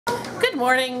Good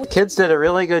morning. Kids did a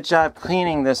really good job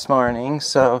cleaning this morning,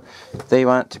 so they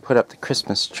want to put up the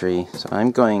Christmas tree. So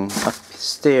I'm going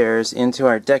upstairs into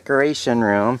our decoration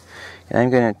room, and I'm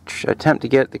going to attempt to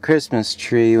get the Christmas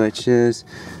tree, which is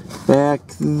back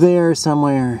there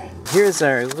somewhere. Here's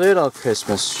our little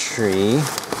Christmas tree,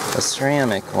 a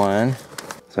ceramic one.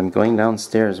 So I'm going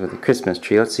downstairs with the Christmas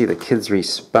tree. Let's see the kids'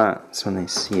 response when they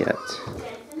see it.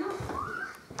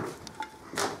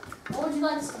 What would you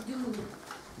like us to do?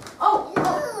 Oh, cool.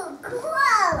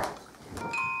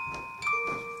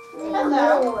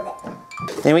 Hello.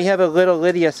 And we have a little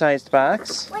Lydia-sized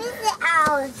box. What is it,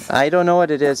 ours? I don't know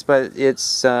what it is, but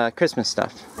it's Christmas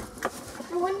stuff.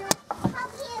 I wonder how it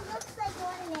looks like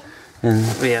one of it.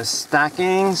 And we have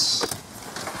stockings.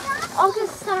 Oh,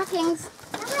 just stockings.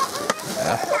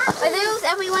 Are those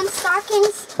everyone's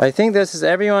stockings? I think this is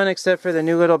everyone except for the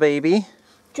new little baby.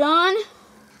 John,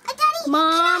 Daddy,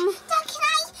 Mom,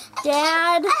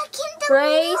 Dad,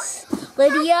 Grace,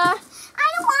 Lydia, I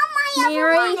don't want my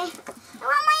Mary. other one. I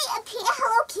want my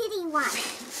Hello Kitty one.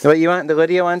 What, you want the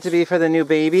Lydia one to be for the new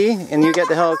baby, and you get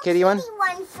the Hello Kitty one?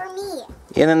 One for me.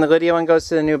 And then the Lydia one goes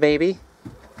to the new baby?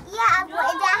 Yeah, but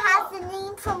that has the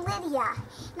name from Lydia.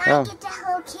 Now Oh. I get the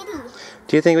Hello Kitty.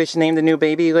 Do you think we should name the new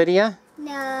baby Lydia?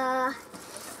 No.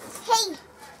 Hey,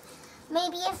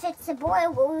 maybe if it's a boy,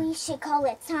 well, we should call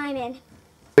it Simon.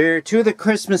 We're to the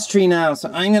Christmas tree now, so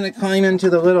I'm going to climb into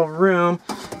the little room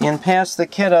and pass the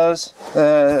kiddos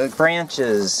the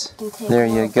branches. There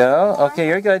you go. Okay,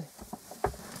 you're good.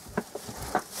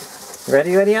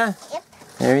 Ready, Lydia? Yep.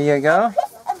 There you go. A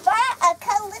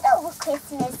little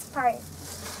Christmas part. It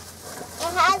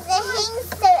has the hangs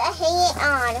to hang it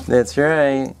on. That's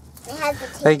right. It has the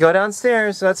tape. Hey, go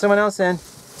downstairs. Let someone else in.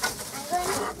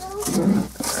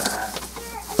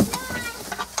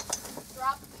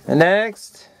 And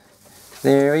next.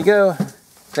 There we go.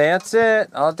 That's it.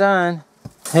 All done.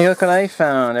 Hey, look what I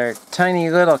found. Our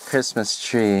tiny little Christmas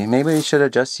tree. Maybe we should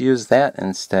have just used that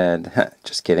instead.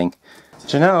 Just kidding.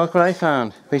 Janelle, look what I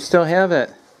found. We still have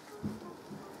it.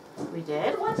 We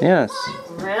did? Yes.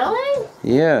 Really?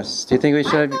 Yes. Do you think we I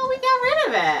should have... thought we got rid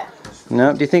of it.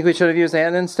 No? Do you think we should have used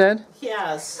that instead?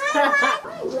 Yes.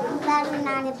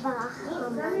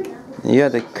 You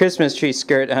had the Christmas tree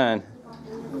skirt on.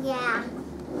 Yeah.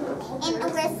 And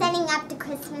we're setting up the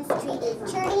Christmas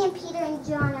tree. Charlie and Peter and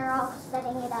John are all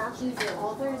setting it up. We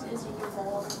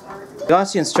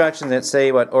lost the instructions that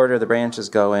say what order the branches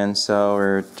go in, so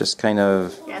we're just kind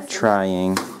of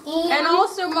trying. And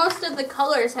also, most of the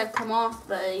colors have come off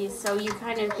these, so you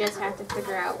kind of just have to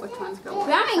figure out which ones go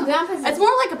where. It's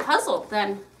more like a puzzle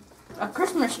than a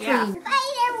Christmas tree. Yeah.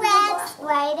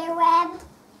 Spider web,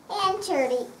 and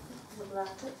Charlie.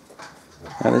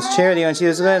 Now this Charity when she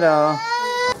was little.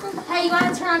 Hey, you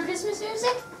want to turn on Christmas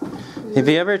music? Have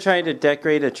you ever tried to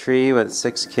decorate a tree with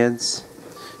 6 kids?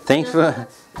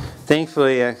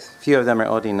 Thankfully, a few of them are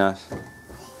old enough.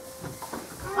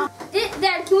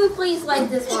 Dad, can we please light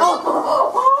this one?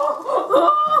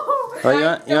 Oh,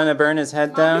 you want to burn his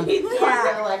head down? Yeah. And we're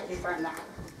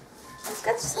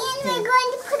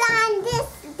going to put on this,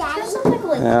 Daddy.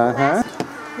 Uh-huh.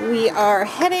 We are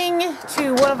heading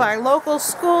to one of our local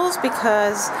schools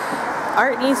because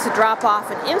Art needs to drop off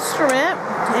an instrument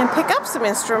and pick up some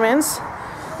instruments,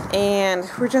 and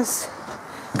we're just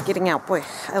getting out. Boy,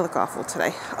 I look awful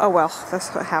today. Oh well, that's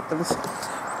what happens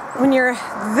when you're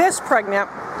this pregnant.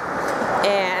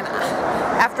 And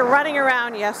after running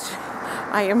around, yes,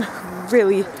 I am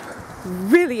really,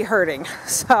 really hurting.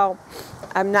 So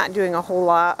I'm not doing a whole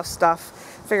lot of stuff.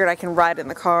 Figured I can ride in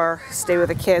the car, stay with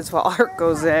the kids while Art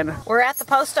goes in. We're at the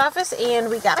post office and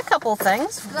we got a couple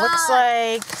things. Looks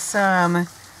like some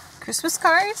Christmas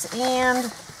cards and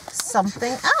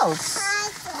something else.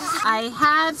 I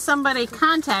had somebody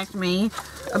contact me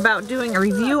about doing a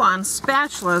review on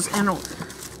spatulas, and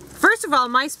first of all,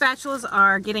 my spatulas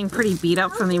are getting pretty beat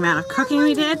up from the amount of cooking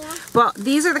we did. Well,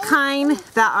 these are the kind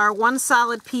that are one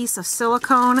solid piece of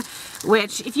silicone,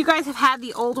 which if you guys have had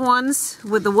the old ones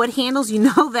with the wood handles, you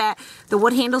know that the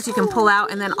wood handles you can pull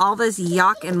out, and then all this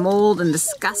yuck and mold and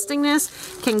disgustingness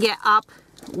can get up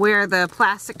where the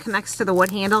plastic connects to the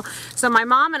wood handle. So my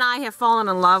mom and I have fallen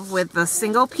in love with the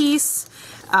single piece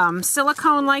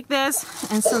silicone like this,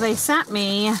 and so they sent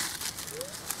me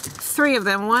 3 of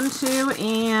them. 1, 2,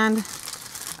 and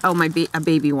a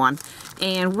baby one.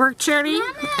 And we're Charity,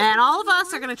 and all of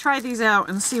us are going to try these out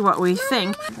and see what we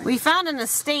think. We found an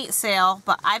estate sale,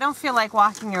 but I don't feel like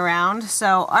walking around,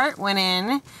 so Art went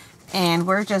in, and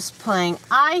we're just playing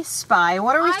I Spy.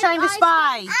 What are we trying to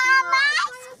spy?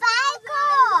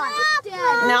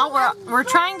 No, we're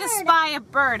trying to spy a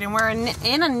bird, and we're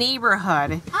in a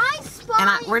neighborhood. I spy And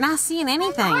we're not seeing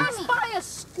anything. I spy a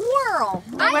squirrel.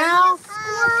 Well,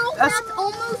 Squirrel that's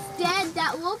almost dead.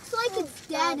 That looks like it's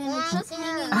dead and it's just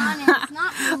hanging on and it's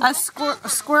not moving. a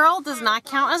squirrel does not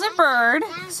count as a bird,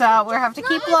 so we'll have to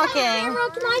keep looking. Can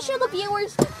I show the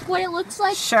viewers what it looks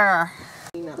like? Sure.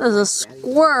 There's a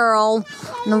squirrel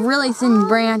on a really thin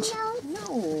branch.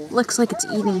 Looks like it's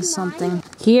eating something.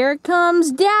 Here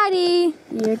comes Daddy.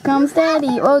 Here comes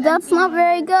Daddy. Oh, that's not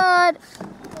very good.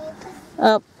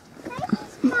 Up.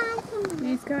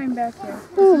 He's going back here.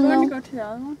 Is he going to go to the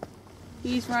other one?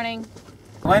 He's running.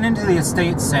 Went into the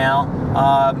estate sale.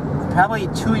 Probably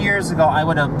 2 years ago, I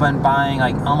would have been buying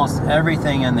like almost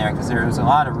everything in there because there was a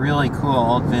lot of really cool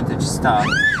old vintage stuff.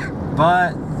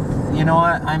 But you know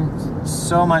what? I'm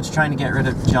so much trying to get rid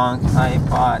of junk. I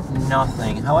bought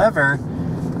nothing. However,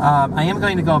 I am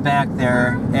going to go back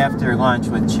there after lunch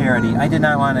with Charity. I did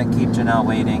not want to keep Janelle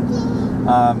waiting.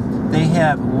 They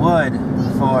have wood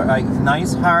for like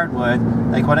nice hardwood,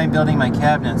 like what I'm building my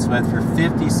cabinets with, for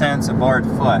 50 cents a board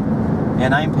foot,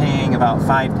 and I'm paying about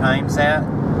 5 times that.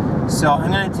 So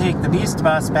I'm going to take the Beast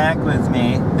Bus back with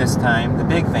me this time, the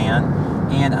big van,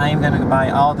 and I'm going to buy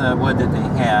all the wood that they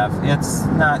have. It's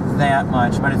not that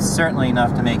much, but it's certainly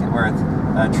enough to make it worth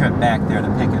a trip back there to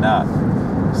pick it up.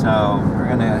 So we're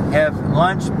going to have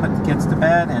lunch, put the kids to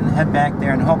bed, and head back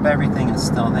there and hope everything is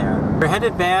still there. We're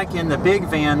headed back in the big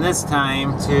van this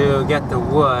time to get the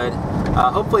wood.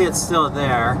 Hopefully it's still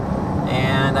there.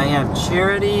 And I have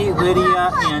Charity,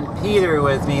 Lydia, and Peter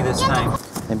with me this time.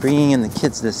 I'm bringing in the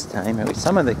kids this time, or at least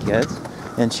some of the kids.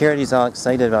 And Charity's all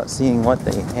excited about seeing what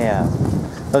they have.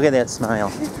 Look at that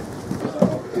smile.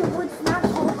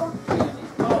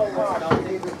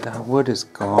 The wood is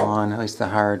gone, at least the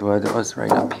hardwood. It was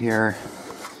right up here.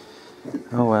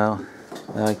 Oh well.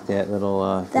 I like that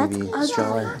little baby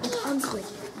stroller.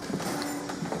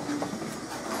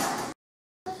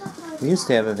 We used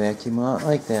to have a vacuum lot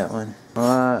like that one.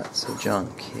 Lots of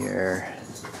junk here.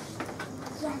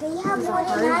 Yeah, they have more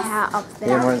than us. They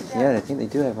have more, yeah, I think they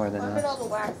do have more than us.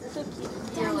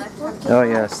 Oh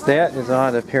yes, that is a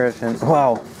lot of paraffin.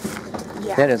 Wow.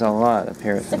 That is a lot of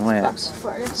paraffin wax.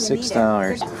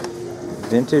 $6.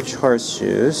 Vintage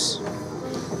horseshoes.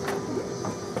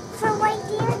 For right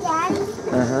there, Daddy.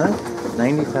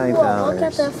 $95. Whoa, look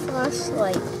at the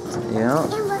flashlight. Yeah.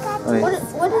 And look at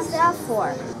What is that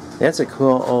for? That's a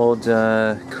cool old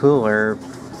cooler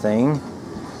thing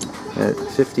at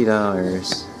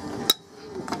 $50.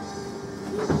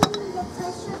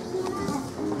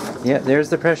 Yeah, there's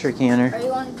the pressure canner. Are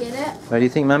you want to get it? Why do you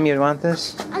think Mommy would want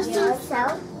this? I think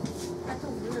so.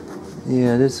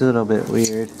 Yeah, this is a little bit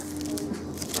weird.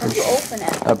 Let's open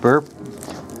it.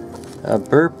 A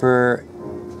burper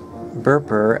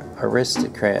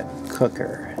aristocrat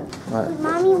cooker. What? Would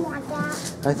Mommy want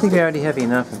that? I think we already have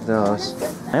enough of those.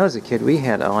 When I was a kid, we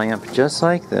had a lamp just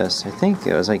like this. I think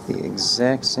it was like the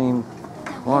exact same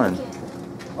one.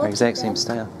 Or exact same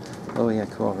style. Oh yeah,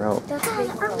 cool rope. Dad,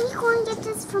 are we going to get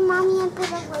this for Mommy and put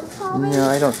it away for me? No,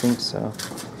 I don't think so.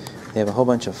 They have a whole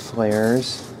bunch of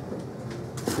flares.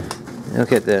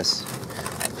 Look at this.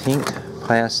 Pink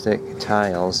plastic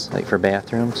tiles, like for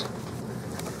bathrooms.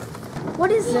 What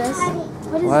is this?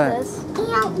 What is this?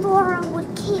 Aunt Laura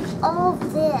would keep all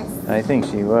this. I think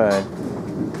she would.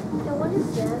 And what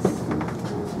is this?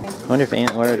 I wonder if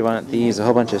Aunt Laura would want these. A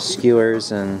whole bunch of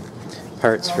skewers and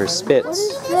parts for spits. What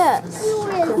is this?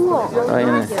 Cool. Oh, and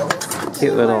a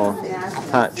cute little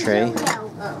hot tray. Daddy,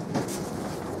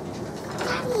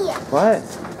 What?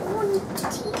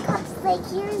 teacups like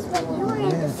yours when you were in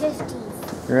the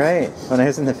 50s. Right. When I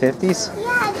was in the 50s?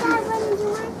 Yeah, Dad, when you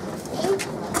were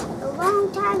a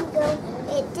long time ago,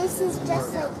 this is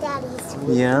just like Daddy's.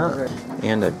 Yeah.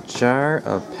 And a jar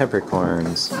of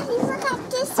peppercorns. Daddy, look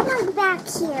at this one back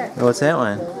here. Oh, what's that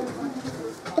one?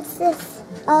 It's this,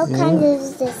 all kinds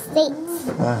of the states.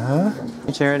 Uh-huh.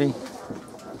 Hey, Charity.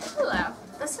 Hello.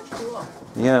 This is cool.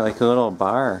 Yeah, like a little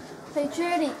bar. Hey,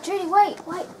 Charity, wait.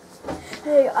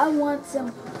 Hey, I want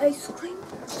some ice cream.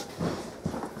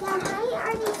 Dad, how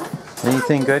are these?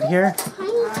 Anything good here?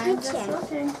 Tiny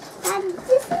kitchen. Dad,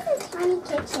 this is a tiny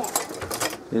kitchen.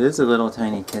 It is a little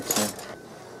tiny kitchen.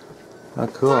 Oh,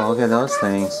 cool. Look at those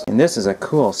things. And this is a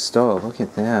cool stove. Look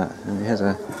at that. And it has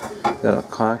a little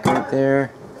clock right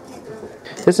there.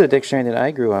 This is a dictionary that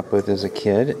I grew up with as a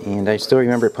kid, and I still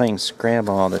remember playing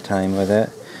Scrabble all the time with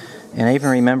it. And I even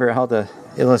remember all the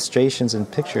illustrations and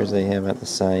pictures they have at the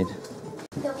side.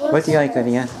 What do you like,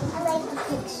 Lydia? I like the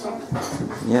picture.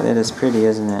 Yeah, that is pretty,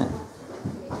 isn't it?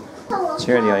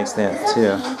 Charity likes that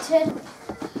too.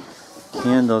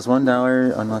 Candles,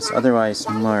 $1 unless otherwise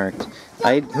marked.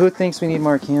 Who thinks we need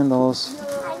more candles?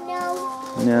 I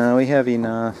know. No, we have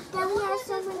enough. Then we have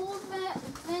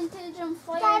vintage and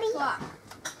fire Daddy. truck.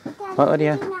 Daddy, What would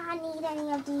you- do not need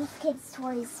any of these kids'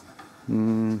 toys.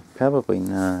 Probably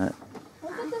not.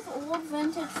 Look at this old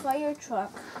vintage fire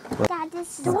truck. Dad,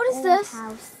 this is What an is old this?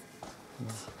 house.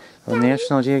 Well,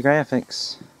 National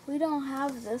Geographics. We don't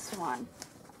have this one.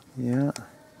 Yeah.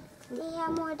 They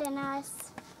have more than us.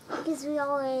 Because we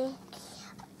always...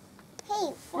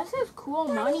 Hey, This has cool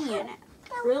money in it.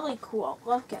 Really cool.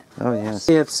 Look at. Oh, yes.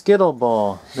 They have Skittle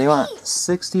Bowl. They want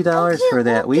 $60 for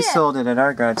that. We look it. sold it at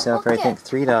our garage sale for, I Look think, it.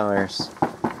 $3.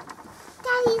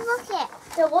 Daddy, look at.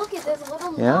 So look at this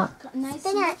little Yeah. knock. Nice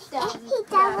Dinner. knock down. Hey,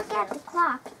 Dad, look at the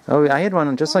clock. Oh, I had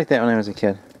one just like that when I was a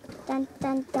kid. Dun,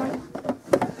 dun, dun.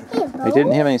 Hey, Bo. I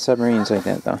didn't have any submarines like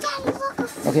that, though. Daddy,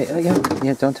 look. Okay,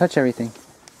 yeah, don't touch everything.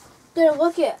 There,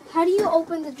 look at. How do you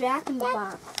open the Jack in the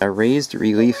Box? A raised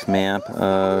relief map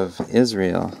of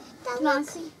Israel. Dad, Can I look.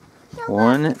 see?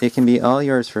 One, it can be all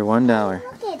yours for $1.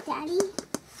 Look at Daddy.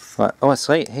 What? Oh, a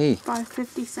slate. Hey,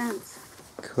 50 cents.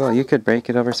 cool. You could break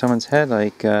it over someone's head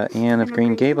like Anne of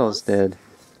Green Gables did.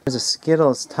 There's a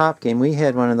Skittles Top Game. We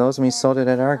had one of those and we sold it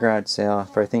at our garage sale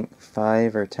for, I think,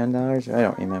 $5 or $10. I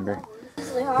don't remember.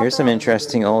 Here's some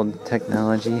interesting old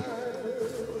technology.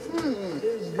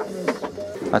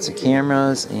 Lots of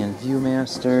cameras and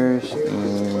Viewmasters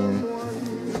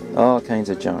and all kinds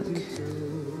of junk.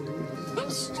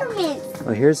 Instruments.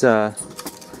 Well, here's a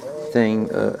thing,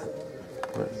 a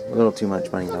little too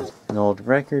much money though. An old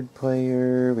record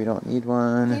player, we don't need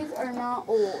one. These are not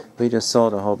old. We just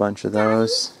sold a whole bunch of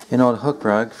those. An old hook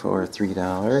rug for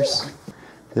 $3.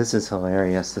 This is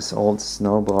hilarious, this old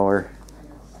snowblower.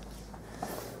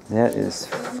 That is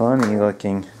funny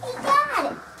looking. Hey,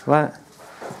 Dad. What?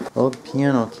 Old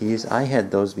piano keys. I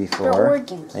had those before. They're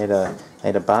organs. I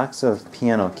had a box of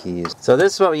piano keys. So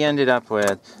this is what we ended up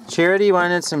with. Charity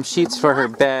wanted some sheets for her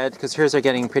bed because hers are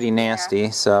getting pretty nasty.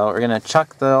 So we're gonna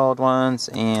chuck the old ones,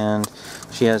 and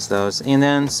she has those. And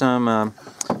then some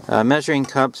measuring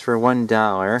cups for $1.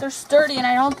 They're sturdy, and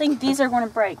I don't think these are going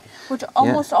to break. Which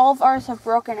almost all of ours have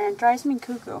broken, and it drives me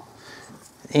cuckoo.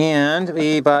 And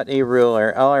we bought a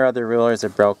ruler. All our other rulers are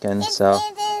broken. So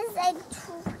It is like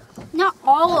Not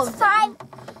all of them. $5.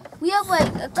 We have like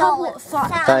a couple of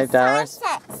 $5? 5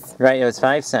 cents. right, it was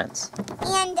 5 cents.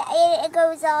 And it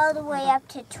goes all the way up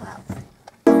to 12.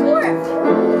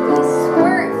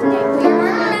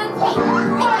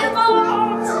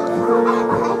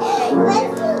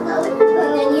 Let's do both.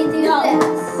 And then you do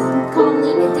this.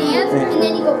 Calmly to dance, and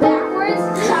then you go backwards,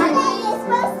 sideways,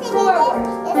 forward,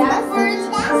 backwards,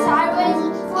 sideways,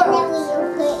 forward.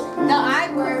 No,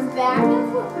 I were back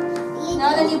and forth. No,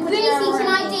 then you put it on. Can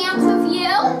I dance with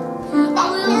you? A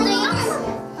little dance?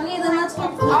 Okay, then let's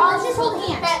hold hands. Let's just hold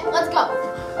hands. Let's go.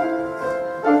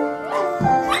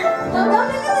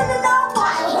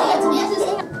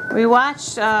 We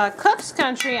watched Cook's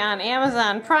Country on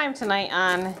Amazon Prime tonight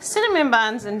on cinnamon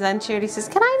buns, and then Charity says,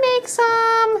 "Can I make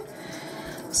some?"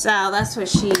 So that's what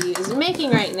she is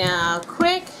making right now.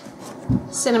 Quick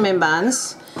cinnamon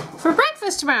buns for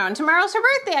breakfast tomorrow. And tomorrow's her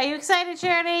birthday. Are you excited,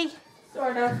 Charity?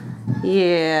 Sort of.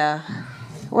 Yeah.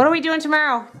 What are we doing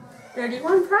tomorrow?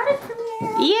 31 product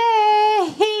premiere.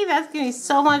 Yay! That's gonna be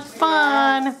so much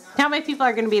fun. How many people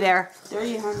are gonna be there?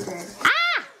 300.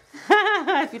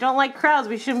 If you don't like crowds,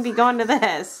 we shouldn't be going to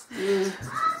this.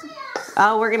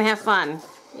 Oh, we're gonna have fun.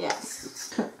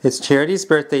 Yes. It's Charity's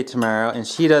birthday tomorrow, and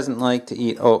she doesn't like to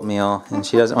eat oatmeal, and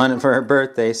she doesn't want it for her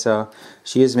birthday, so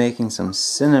she is making some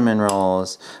cinnamon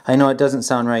rolls. I know it doesn't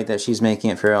sound right that she's making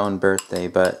it for her own birthday,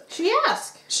 but She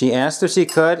asked. she asked if she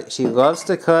could. She loves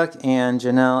to cook, and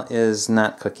Janelle is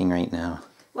not cooking right now.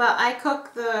 Well, I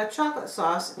cooked the chocolate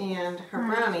sauce and her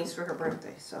brownies for her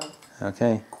birthday, so.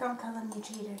 Okay. Don't tell them you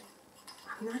cheated.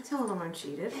 I'm not telling them I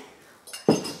cheated.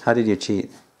 How did you cheat?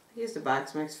 I used a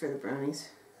box mix for the brownies,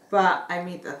 but I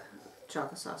made the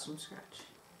chocolate sauce from scratch.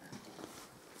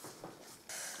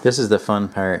 This is the fun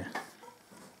part.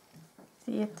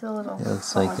 See, it's a little. It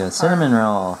looks like a cinnamon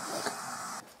roll.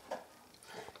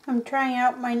 I'm trying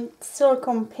out my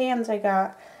silicone pans I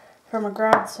got from a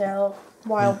garage sale a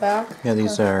while back. Yeah,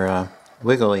 these are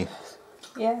wiggly.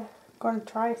 Yeah, going to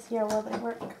try see how well they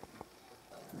work.